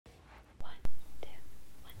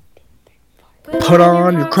Put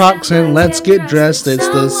on your Crocs and let's get dressed. It's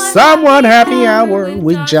the Somewhat Happy Hour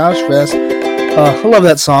with Josh Vest. I love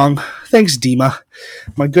that song. Thanks, Dima.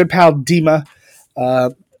 My good pal Dima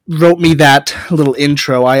wrote me that little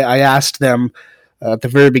intro. I asked them at the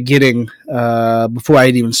very beginning, before I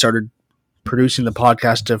had even started producing the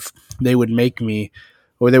podcast, if they would make me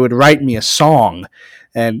or they would write me a song,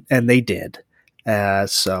 and they did.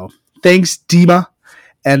 So thanks, Dima.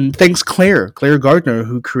 And thanks, Claire Gardner,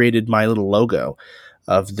 who created my little logo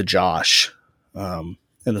of the Josh in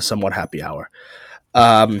the Somewhat Happy Hour.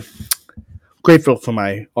 Um, Grateful for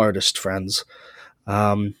my artist friends.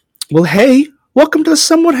 Well, hey, welcome to the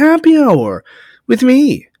Somewhat Happy Hour with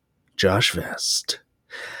me, Josh Vest.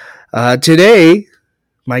 Today,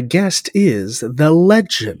 my guest is the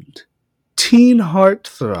legend, teen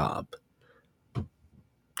heartthrob,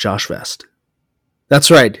 Josh Vest.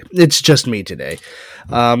 That's right. It's just me today.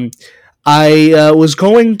 I was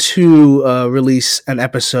going to release an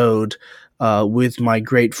episode with my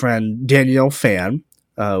great friend Danielle Fan.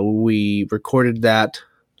 We recorded that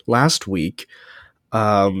last week,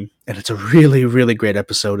 and it's a really, really great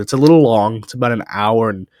episode. It's a little long. It's about an hour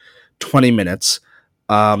and 20 minutes.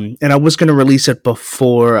 And I was going to release it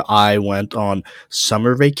before I went on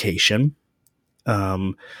summer vacation.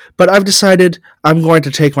 But I've decided I'm going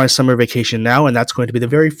to take my summer vacation now, and that's going to be the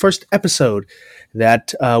very first episode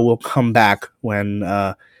that will come back when,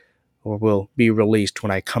 or will be released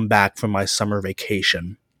when I come back from my summer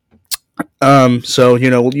vacation. So,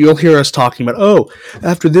 you'll hear us talking about,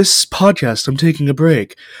 after this podcast, I'm taking a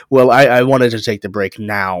break. Well, I wanted to take the break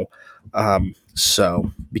now,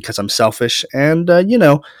 because I'm selfish, and,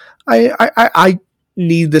 I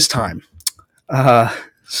need this time.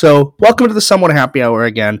 So, welcome to the Somewhat Happy Hour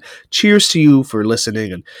again. Cheers to you for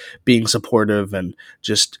listening and being supportive, and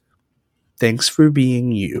just thanks for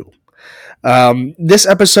being you. This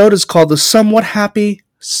episode is called the Somewhat Happy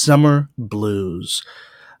Summer Blues.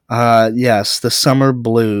 Yes, the summer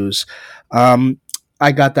blues. I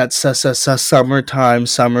got that summertime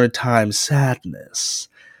sadness.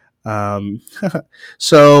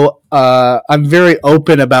 So, I'm very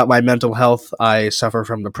open about my mental health. I suffer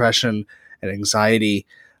from depression and anxiety.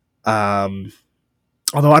 Although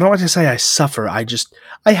I don't like to say I suffer, I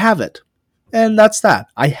have it. And that's that.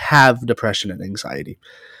 I have depression and anxiety.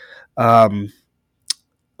 On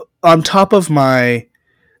top of my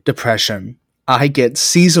depression, I get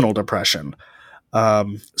seasonal depression.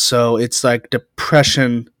 So it's like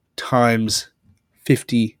depression times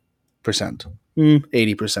 50%, 80%,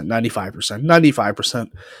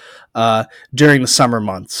 95%, 95% during the summer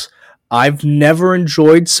months. I've never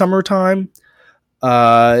enjoyed summertime.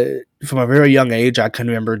 From a very young age, I can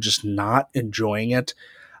remember just not enjoying it.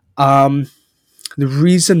 The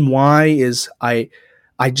reason why is I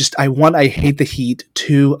hate the heat.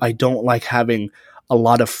 Two, I don't like having a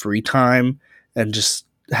lot of free time, and just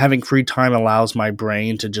having free time allows my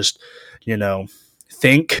brain to just,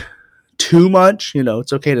 think too much.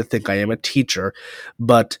 It's okay to think. I am a teacher,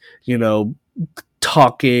 but,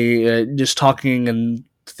 talking and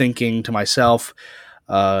thinking to myself,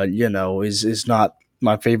 is not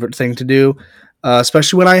my favorite thing to do.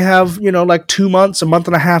 Especially when I have, like 2 months, a month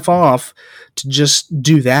and a half off to just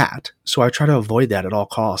do that. So I try to avoid that at all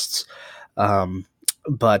costs.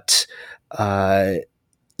 But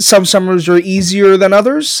some summers are easier than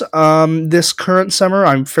others. This current summer,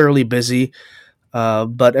 I'm fairly busy.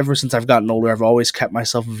 But ever since I've gotten older, I've always kept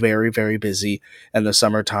myself very, very busy in the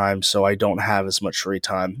summertime, so I don't have as much free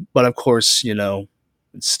time. But of course,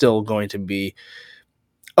 it's still going to be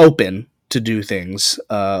open to do things,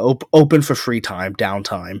 open for free time,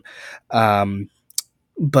 downtime.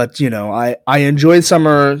 But, I enjoy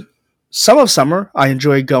summer, some of summer. I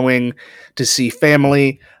enjoy going to see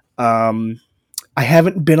family. I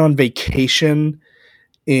haven't been on vacation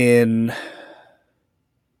in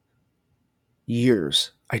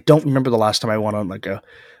years. I don't remember the last time I went on like a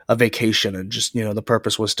vacation, and just, the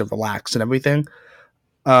purpose was to relax and everything.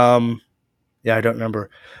 Yeah, I don't remember.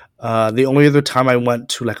 The only other time I went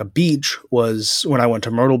to like a beach was when I went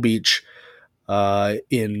to Myrtle Beach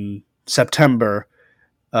in September,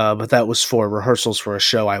 but that was for rehearsals for a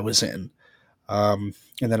show I was in. And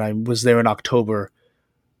then I was there in October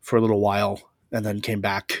for a little while, and then came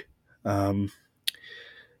back to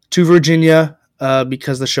Virginia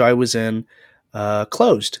because the show I was in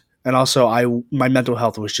closed. And also, my mental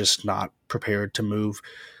health was just not prepared to move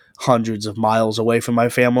hundreds of miles away from my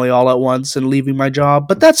family all at once and leaving my job.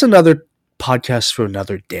 But that's another podcast for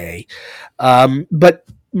another day. But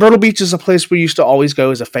Myrtle Beach is a place we used to always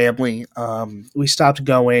go as a family. We stopped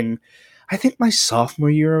going, I think, my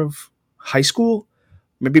sophomore year of high school,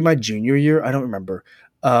 maybe my junior year. I don't remember.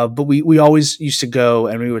 But we always used to go,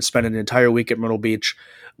 and we would spend an entire week at Myrtle Beach.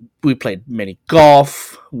 We played mini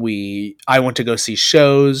golf. I went to go see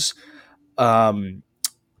shows. Um,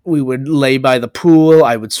 we would lay by the pool.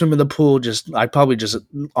 I would swim in the pool.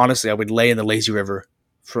 Honestly, I would lay in the lazy river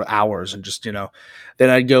for hours and just, then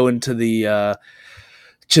I'd go into the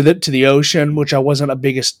ocean, which I wasn't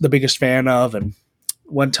the biggest fan of. And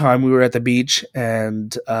one time we were at the beach,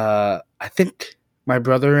 and I think one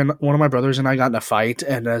of my brothers and I got in a fight,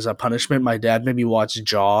 and as a punishment, my dad made me watch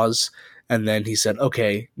Jaws, and then he said,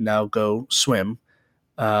 "Okay, now go swim,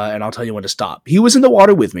 and I'll tell you when to stop." He was in the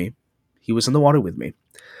water with me.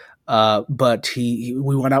 But we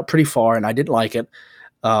went out pretty far, and I didn't like it.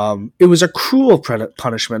 It was a cruel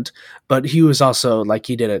punishment, but he was also like,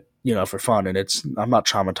 he did it, for fun, and I'm not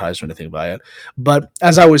traumatized or anything by it. But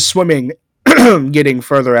as I was swimming, getting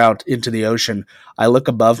further out into the ocean, I look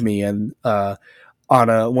above me, and on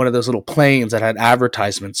one of those little planes that had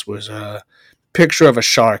advertisements was a picture of a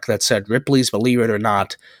shark that said Ripley's Believe It or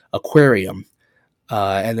Not Aquarium.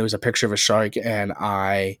 And there was a picture of a shark, and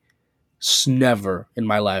I never in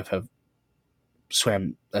my life have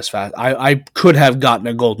swam as fast. I could have gotten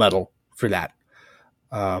a gold medal for that.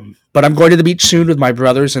 But I'm going to the beach soon with my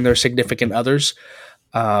brothers and their significant others.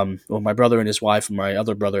 My brother and his wife, and my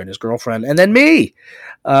other brother and his girlfriend, and then me.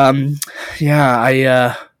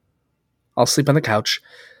 I'll sleep on the couch.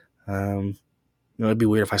 It'd be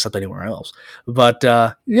weird if I slept anywhere else. But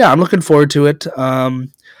I'm looking forward to it.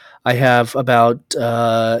 I have about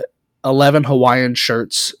 11 Hawaiian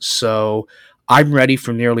shirts, so I'm ready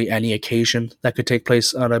for nearly any occasion that could take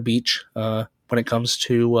place on a beach when it comes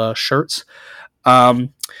to shirts. But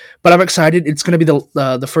I'm excited. It's going to be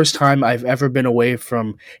the first time I've ever been away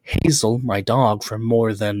from Hazel, my dog, for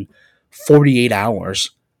more than 48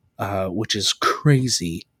 hours, which is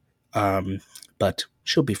crazy. But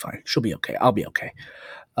she'll be fine. She'll be okay. I'll be okay.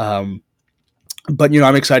 But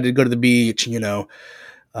I'm excited to go to the beach.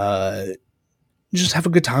 Just have a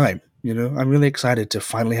good time. I'm really excited to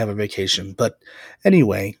finally have a vacation. But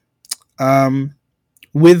anyway,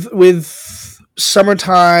 with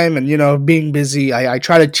summertime and being busy, I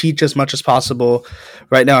try to teach as much as possible.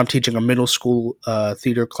 Right now I'm teaching a middle school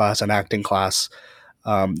theater class, an acting class.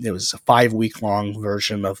 It was a 5-week long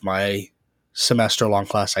version of my semester long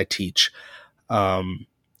class I teach. And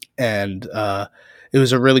it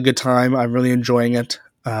was a really good time. I'm really enjoying it.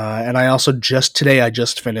 And I also today I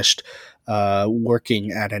just finished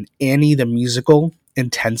working at an Annie the Musical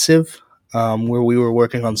intensive, where we were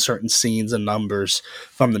working on certain scenes and numbers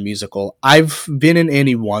from the musical. I've been in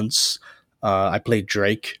Annie once. I played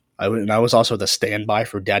Drake. I was also the standby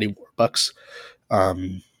for Daddy Warbucks.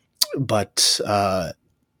 But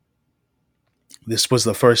this was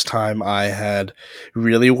the first time I had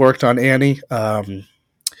really worked on Annie.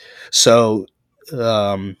 So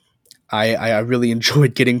I really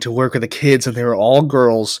enjoyed getting to work with the kids, and they were all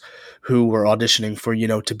girls who were auditioning for,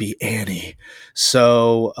 to be Annie.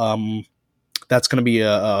 So that's going to be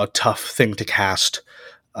a tough thing to cast.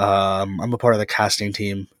 I'm a part of the casting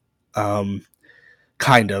team.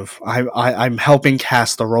 Kind of. I'm helping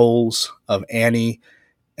cast the roles of Annie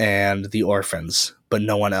and the orphans, but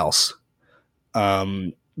no one else.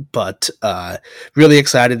 But really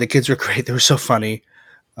excited. The kids were great. They were so funny.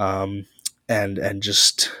 And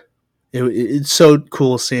just it's so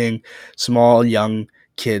cool seeing small young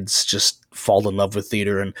kids just fall in love with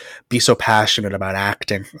theater and be so passionate about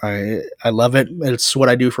acting. I love it. It's what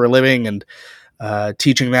I do for a living, and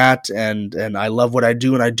teaching that, and I love what I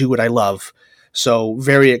do, and I do what I love. So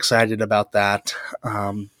very excited about that.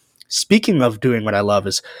 Speaking of doing what I love,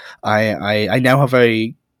 is I now have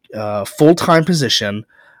a full-time position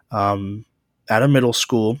at a middle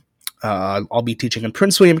school. I'll be teaching in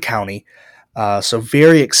Prince William County. So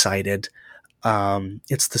very excited.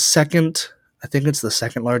 It's the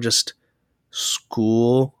second largest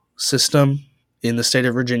school system in the state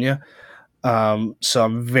of Virginia. So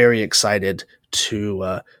I'm very excited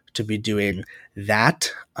to be doing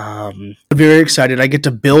that. I'm very excited. I get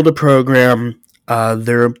to build a program.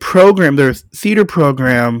 Their theater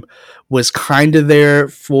program was kind of there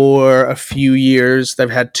for a few years. They've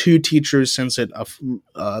had 2 teachers since they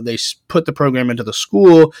put the program into the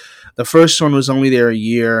school. The first one was only there a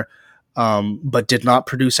year, but did not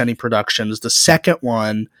produce any productions. The second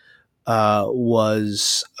one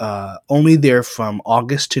was only there from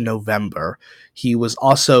August to November. He was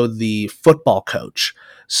also the football coach,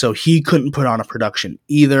 so he couldn't put on a production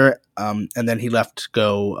either. And then he left to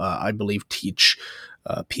go, I believe, teach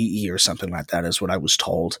PE or something like that, is what I was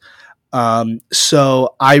told.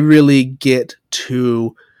 So I really get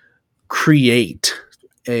to create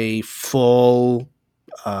a full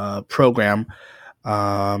program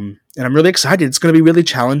And I'm really excited. It's going to be really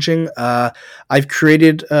challenging. I've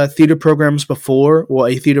created theater programs before, well,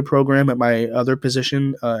 a theater program at my other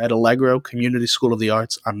position at Allegro Community School of the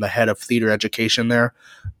Arts. I'm the head of theater education there.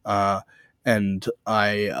 Uh, and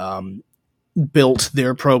I built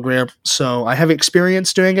their program. So I have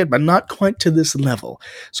experience doing it, but not quite to this level.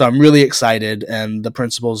 So I'm really excited. And the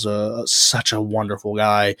principal's such a wonderful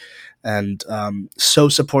guy and so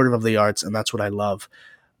supportive of the arts. And that's what I love.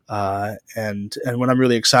 And what I'm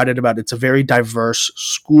really excited about, it's a very diverse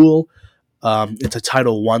school. It's a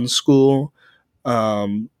Title I school.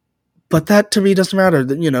 But that to me doesn't matter.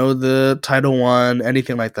 The Title I,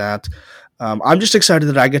 anything like that. I'm just excited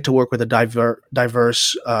that I get to work with a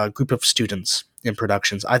diverse group of students in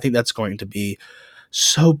productions. I think that's going to be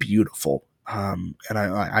so beautiful. And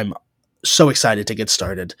I'm so excited to get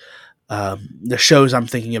started. The shows I'm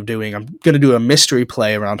thinking of doing, I'm going to do a mystery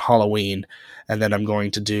play around Halloween, and then I'm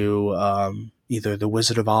going to do either The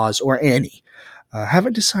Wizard of Oz or Annie.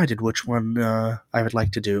 Haven't decided which one I would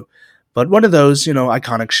like to do, but one of those,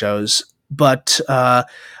 iconic shows. But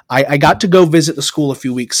I got to go visit the school a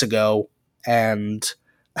few weeks ago, and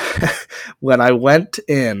when I went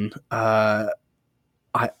in, I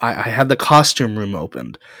had the costume room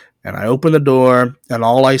opened, and I opened the door, and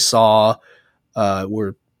all I saw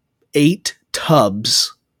were 8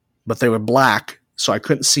 tubs, but they were black, so I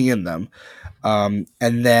couldn't see in them. And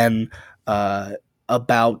then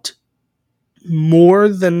about more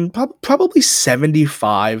than probably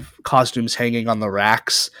 75 costumes hanging on the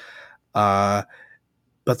racks.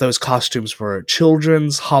 But those costumes were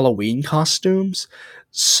children's Halloween costumes.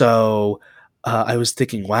 So I was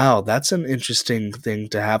thinking, wow, that's an interesting thing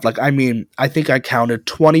to have. I think I counted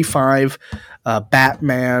 25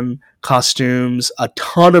 Batman costumes, a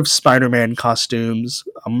ton of Spider-Man costumes,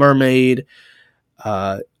 a mermaid,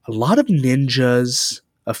 a lot of ninjas,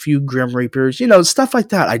 a few Grim Reapers, stuff like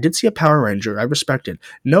that. I did see a Power Ranger. I respect it.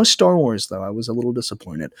 No Star Wars, though. I was a little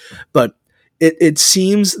disappointed. But it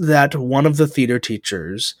seems that one of the theater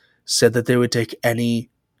teachers said that they would take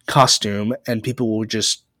any costume and people were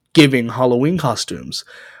just giving Halloween costumes,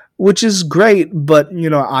 which is great. But,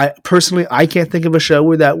 I can't think of a show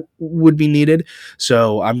where that would be needed.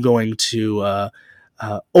 So I'm going to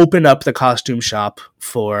open up the costume shop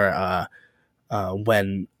for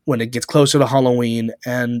when it gets closer to Halloween.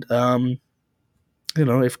 And,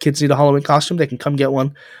 if kids need a Halloween costume, they can come get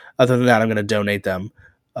one. Other than that, I'm going to donate them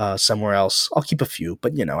somewhere else. I'll keep a few,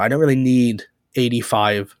 but I don't really need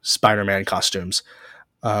 85 Spider-Man costumes.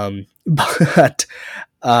 But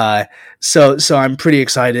so I'm pretty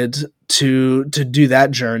excited to do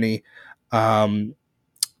that journey. And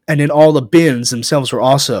then all the bins themselves were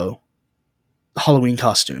also Halloween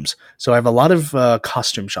costumes. So I have a lot of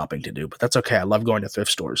costume shopping to do, but that's okay. I love going to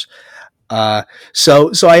thrift stores.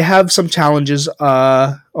 So I have some challenges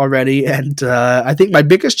already, and I think my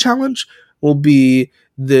biggest challenge will be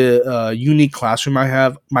the unique classroom I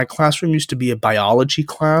have. My classroom used to be a biology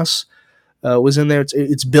class. Was in there.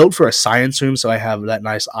 It's built for a science room, so I have that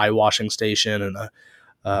nice eye washing station and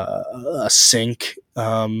a sink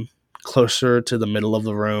closer to the middle of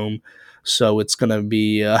the room. So it's gonna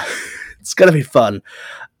be it's gonna be fun.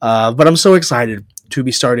 But I'm so excited to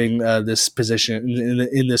be starting this position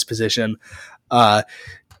in this position.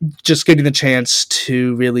 Just getting the chance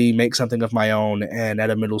to really make something of my own and at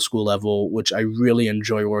a middle school level, which I really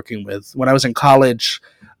enjoy working with. When I was in college,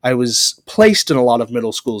 I was placed in a lot of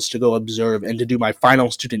middle schools to go observe, and to do my final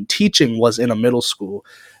student teaching was in a middle school.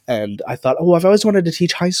 And I thought, I've always wanted to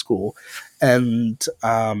teach high school. And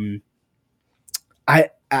I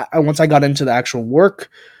once I got into the actual work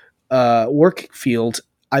field,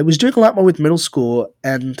 I was doing a lot more with middle school,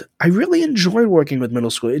 and I really enjoyed working with middle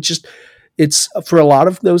school. It's for a lot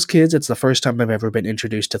of those kids, it's the first time I've ever been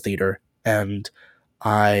introduced to theater, and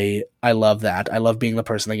I love that. I love being the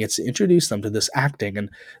person that gets to introduce them to this acting and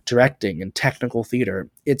directing and technical theater.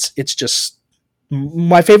 It's just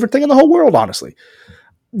my favorite thing in the whole world, honestly.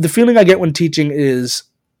 The feeling I get when teaching is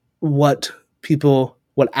what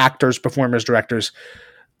actors, performers, directors,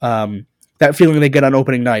 that feeling they get on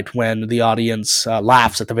opening night when the audience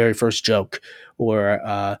laughs at the very first joke,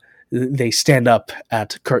 or they stand up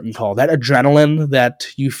at curtain call. That adrenaline that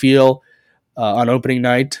you feel on opening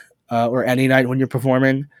night or any night when you're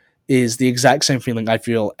performing is the exact same feeling I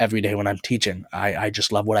feel every day when I'm teaching. I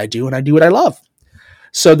just love what I do, and I do what I love.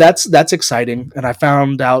 So that's exciting. And I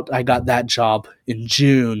found out I got that job in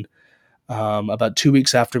June. About 2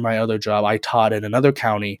 weeks after my other job, I taught in another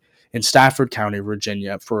county, in Stafford County,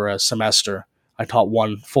 Virginia, for a semester. I taught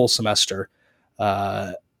one full semester.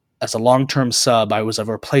 As a long-term sub, I was a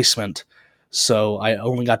replacement So I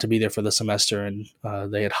only got to be there for the semester, and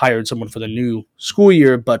they had hired someone for the new school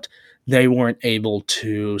year, but they weren't able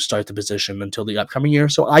to start the position until the upcoming year.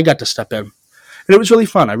 So I got to step in. And it was really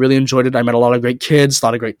fun. I really enjoyed it. I met a lot of great kids, a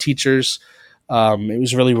lot of great teachers. It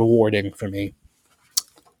was really rewarding for me.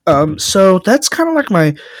 So that's kind of like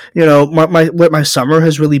my, what my summer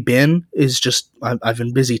has really been is just I've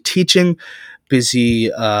been busy teaching, busy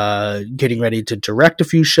getting ready to direct a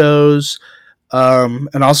few shows,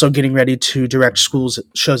 and also getting ready to direct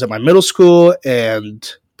shows at my middle school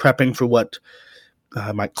and prepping for what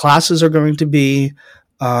my classes are going to be.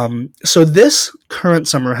 So this current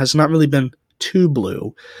summer has not really been too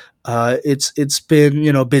blue. It's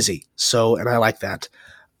been busy. So and I like that.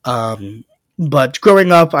 But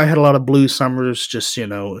growing up, I had a lot of blue summers.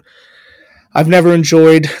 I've never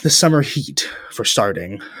enjoyed the summer heat, for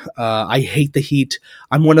starting. I hate the heat.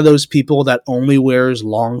 I'm one of those people that only wears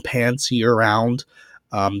long pants year round.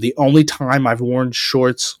 The only time I've worn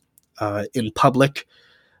shorts in public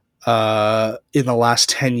in the last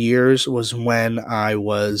 10 years was when I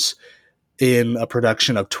was in a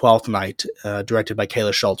production of Twelfth Night, directed by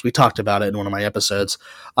Kayla Schultz. We talked about it in one of my episodes.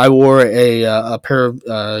 I wore a pair of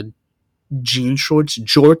jean shorts,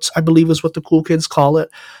 jorts, I believe is what the cool kids call it.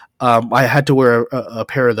 I had to wear a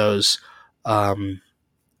pair of those in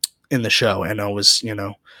the show, and I was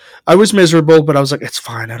miserable, but I was like, it's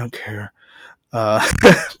fine, I don't care.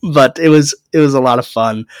 But it was a lot of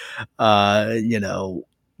fun.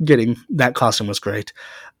 Getting that costume was great.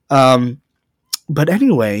 But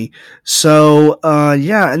anyway, so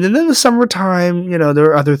yeah, and then in the summertime, there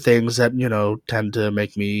are other things that tend to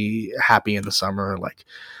make me happy in the summer, like.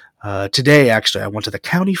 Today, actually, I went to the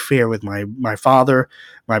county fair with my father,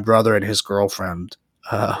 my brother, and his girlfriend.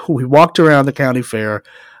 We walked around the county fair.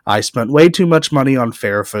 I spent way too much money on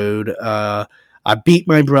fair food. I beat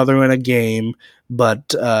my brother in a game,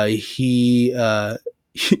 but he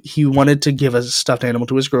wanted to give a stuffed animal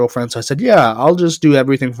to his girlfriend. So I said, "Yeah, I'll just do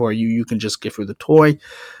everything for you. You can just give her the toy."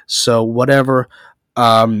 So whatever.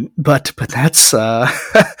 But that's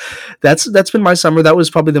that's been my summer. That was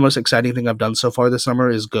probably the most exciting thing I've done so far this summer,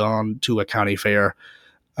 is gone to a county fair.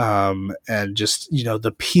 And just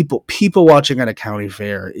the people watching at a county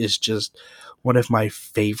fair is just one of my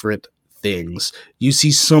favorite things. You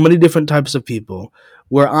see so many different types of people.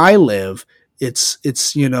 Where I live, it's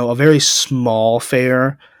a very small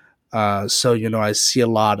fair. So I see a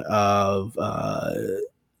lot of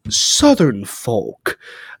Southern folk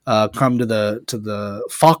come to the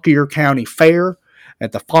Fauquier County Fair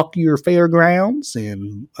at the Fauquier Fairgrounds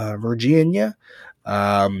in Virginia.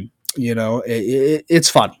 It's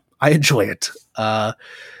fun. I enjoy it.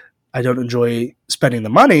 I don't enjoy spending the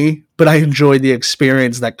money, but I enjoy the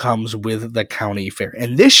experience that comes with the county fair.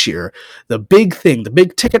 And this year, the big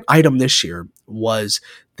ticket item this year was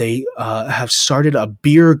they have started a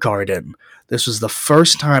beer garden. This was the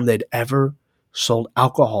first time they'd ever sold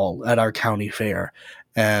alcohol at our county fair.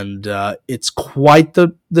 And it's quite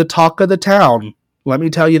the talk of the town. Let me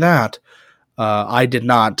tell you that. I did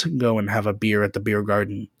not go and have a beer at the beer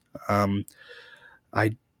garden.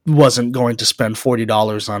 I wasn't going to spend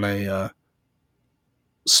 $40 on a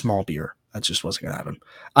small beer. That just wasn't going to happen.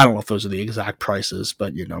 I don't know if those are the exact prices,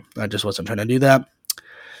 but I just wasn't trying to do that.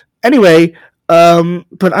 Anyway,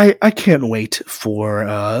 but I can't wait for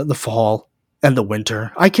the fall and the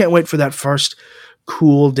winter. I can't wait for that first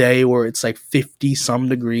cool day where it's like 50 some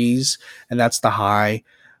degrees and that's the high.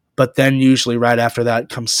 But then usually right after that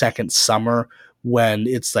comes second summer, when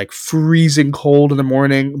it's like freezing cold in the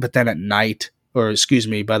morning, but then at night, or excuse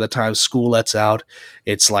me, by the time school lets out,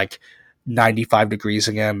 it's like 95 degrees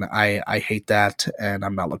again. I hate that, and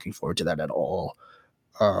I'm not looking forward to that at all.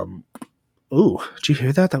 Ooh, did you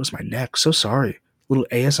hear that? That was my neck. So sorry. Little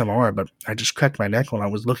ASMR, but I just cracked my neck when I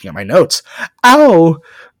was looking at my notes. Ow!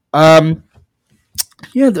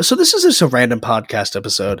 Yeah, so this is just a random podcast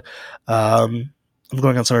episode. I'm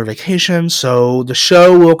going on summer vacation, so the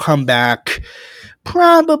show will come back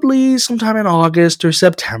probably sometime in August or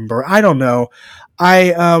September. I don't know.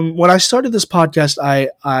 When I started this podcast,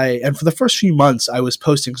 and for the first few months, I was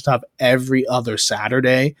posting stuff every other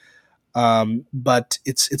Saturday. But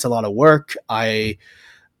it's a lot of work. I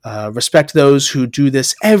respect those who do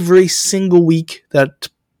this every single week that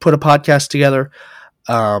put a podcast together.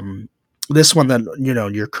 This one that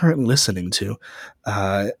you're currently listening to,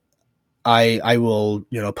 I will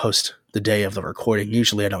post the day of the recording.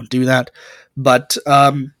 Usually I don't do that, but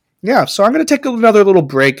yeah. So I'm going to take another little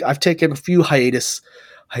break. I've taken a few hiatuses.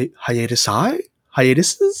 I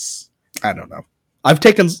don't know. I've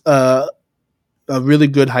taken a really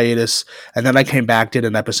good hiatus, and then I came back, did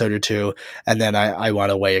an episode or two, and then I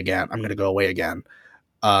went away again. I'm going to go away again.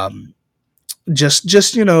 just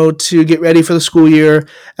to get ready for the school year,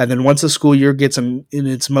 and then once the school year gets in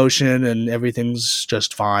its motion and everything's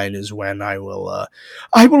just fine, is when I will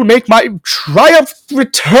make my triumph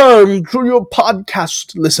return to your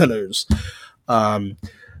podcast listeners. Um,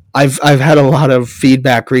 I've had a lot of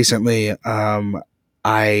feedback recently.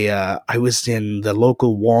 I was in the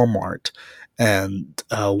local Walmart, and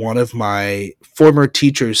one of my former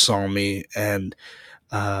teachers saw me, and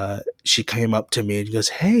she came up to me and goes,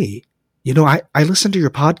 "Hey, I listened to your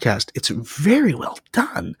podcast. It's very well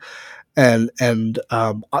done." And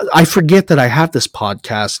I forget that I have this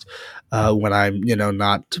podcast when I'm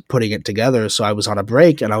not putting it together. So I was on a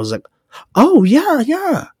break, and I was like, "Oh yeah,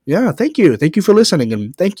 yeah, yeah. Thank you for listening,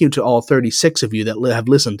 and thank you to all 36 of you that have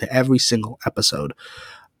listened to every single episode."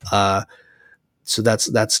 Uh, so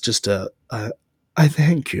that's just I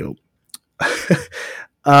thank you.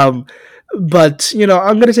 um, but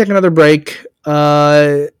I'm gonna take another break.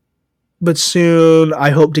 But soon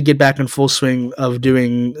I hope to get back in full swing of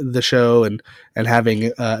doing the show and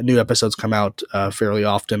having new episodes come out fairly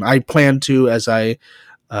often. I plan to, as I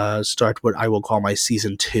start what I will call my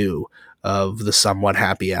season 2 of the Somewhat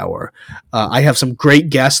Happy Hour. I have some great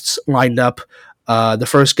guests lined up. The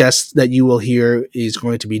first guest that you will hear is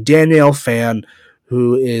going to be Danielle Phan,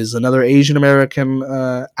 who is another Asian American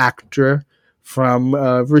actor from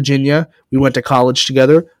Virginia. We went to college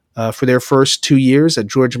together for their first 2 years at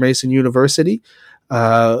George Mason University.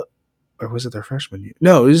 Or was it their freshman year?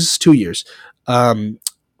 No, it was 2 years.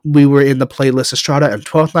 We were in the playlist Estrada and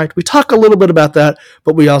 12th Night. We talk a little bit about that,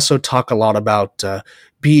 but we also talk a lot about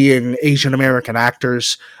being Asian American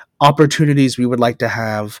actors, opportunities we would like to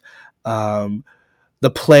have,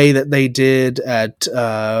 the play that they did at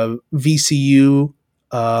VCU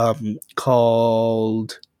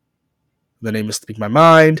called, the name is slipping my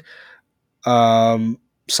mind,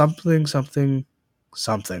 something.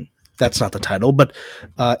 That's not the title, but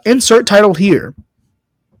insert title here.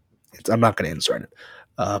 I'm not going to insert it.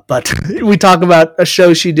 But we talk about a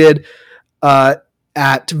show she did at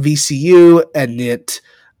VCU, and it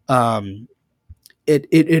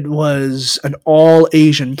was an all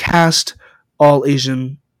Asian cast, all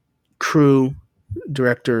Asian crew,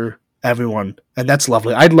 director, everyone, and that's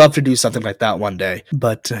lovely. I'd love to do something like that one day,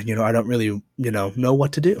 but I don't really know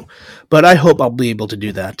what to do, but I hope I'll be able to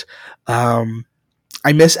do that.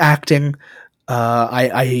 I miss acting.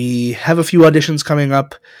 I have a few auditions coming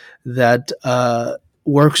up that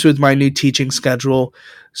works with my new teaching schedule.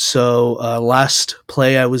 So last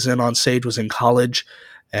play I was in on stage was in college,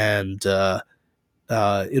 and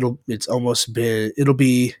it'll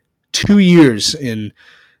be 2 years in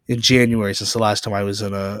January since the last time I was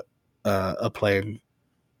in a play.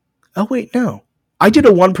 Oh wait, no. I did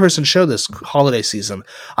a one-person show this holiday season.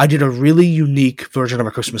 I did a really unique version of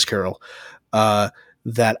A Christmas Carol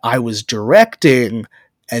that I was directing,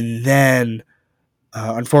 and then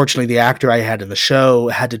unfortunately the actor I had in the show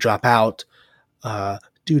had to drop out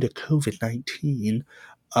due to COVID-19.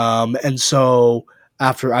 And so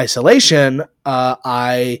after isolation,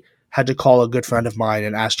 I had to call a good friend of mine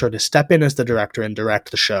and asked her to step in as the director and direct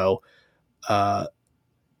the show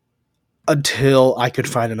until I could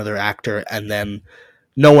find another actor, and then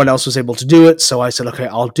no one else was able to do it. So I said, okay,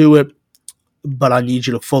 I'll do it, but I need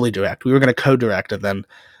you to fully direct. We were going to co-direct, and then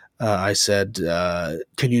I said,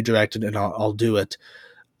 can you direct it, and I'll do it.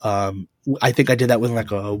 I think I did that within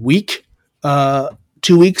like a week,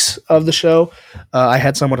 2 weeks of the show. I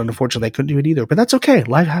had someone, unfortunately, they couldn't do it either, but that's okay.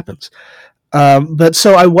 Life happens. But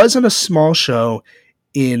so I was in a small show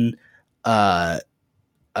in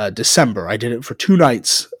December. I did it for 2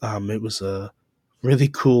 nights. It was a really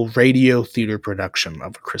cool radio theater production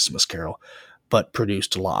of A Christmas Carol, but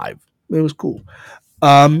produced live. It was cool.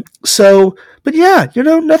 But yeah,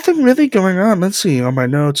 nothing really going on. Let's see on my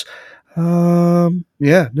notes.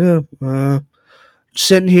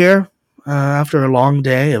 Sitting here after a long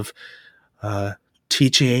day of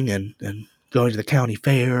teaching and going to the county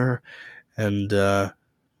fair and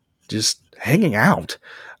just hanging out.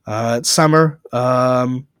 It's summer.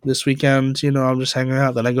 This weekend, I'm just hanging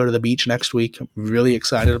out. Then I go to the beach next week. I'm really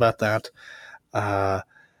excited about that.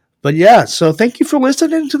 But yeah, so thank you for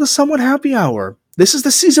listening to the Somewhat Happy Hour. This is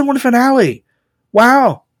the season 1 finale.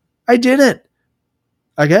 Wow, I did it.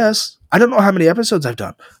 I guess. I don't know how many episodes I've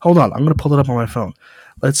done. Hold on, I'm going to pull it up on my phone.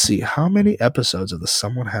 Let's see, how many episodes of the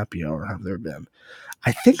Somewhat Happy Hour have there been?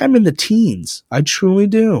 I think I'm in the teens. I truly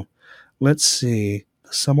do. Let's see,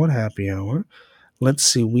 the Somewhat Happy Hour. Let's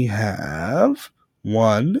see, we have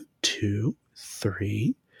 1, 2,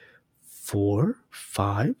 3, 4,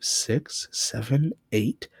 5, 6, 7,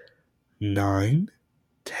 8, 9,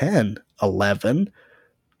 10, 11,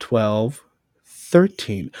 12,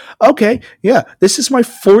 13. Okay, yeah, this is my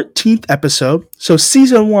 14th episode. So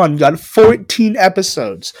season 1 got 14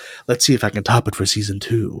 episodes. Let's see if I can top it for season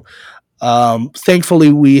 2.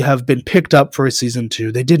 Thankfully, we have been picked up for season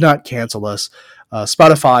 2. They did not cancel us.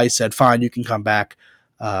 Spotify said, fine, you can come back.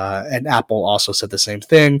 And Apple also said the same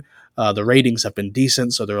thing. The ratings have been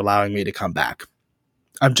decent, so they're allowing me to come back.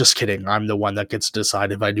 I'm just kidding. I'm the one that gets to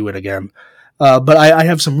decide if I do it again. But I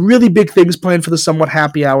have some really big things planned for the Somewhat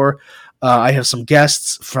Happy Hour. I have some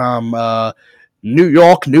guests from New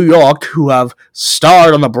York, who have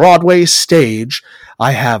starred on the Broadway stage.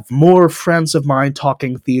 I have more friends of mine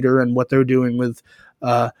talking theater and what they're doing with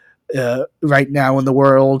right now in the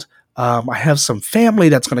world. I have some family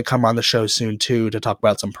that's going to come on the show soon, too, to talk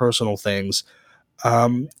about some personal things.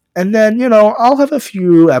 And then, I'll have a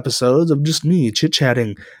few episodes of just me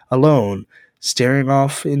chit-chatting alone, staring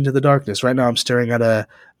off into the darkness. Right now I'm staring at a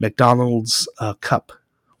McDonald's cup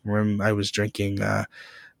where I was drinking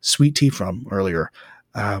sweet tea from earlier.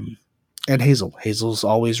 And Hazel's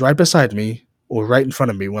always right beside me or right in front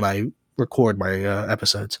of me when I record my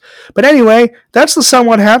episodes. But anyway, that's the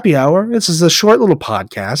Somewhat Happy Hour. This is a short little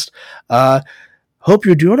podcast. Hope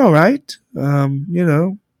you're doing all right.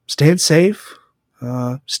 Staying safe.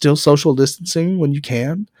 Still social distancing when you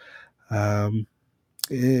can.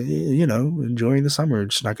 Enjoying the summer,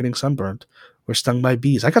 just not getting sunburned or stung by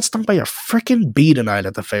bees. I got stung by a freaking bee tonight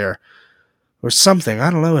at the fair. Or something.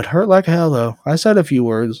 I don't know. It hurt like hell, though. I said a few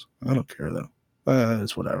words. I don't care, though.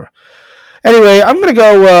 It's whatever. Anyway, I'm going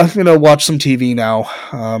to go, watch some TV now.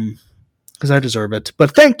 Because I deserve it.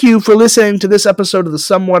 But thank you for listening to this episode of the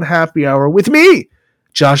Somewhat Happy Hour with me,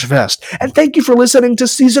 Josh Vest. And thank you for listening to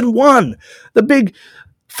Season 1, the big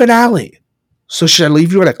finale. So should I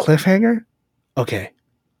leave you at a cliffhanger? Okay.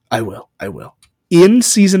 I will. In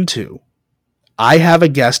Season 2, I have a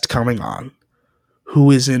guest coming on who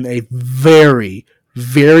is in a very,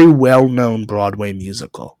 very well-known Broadway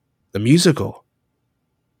musical. The musical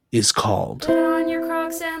is called Put on your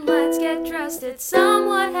Crocs and let's get dressed. It's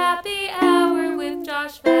Somewhat Happy Hour with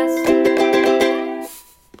Josh Vest.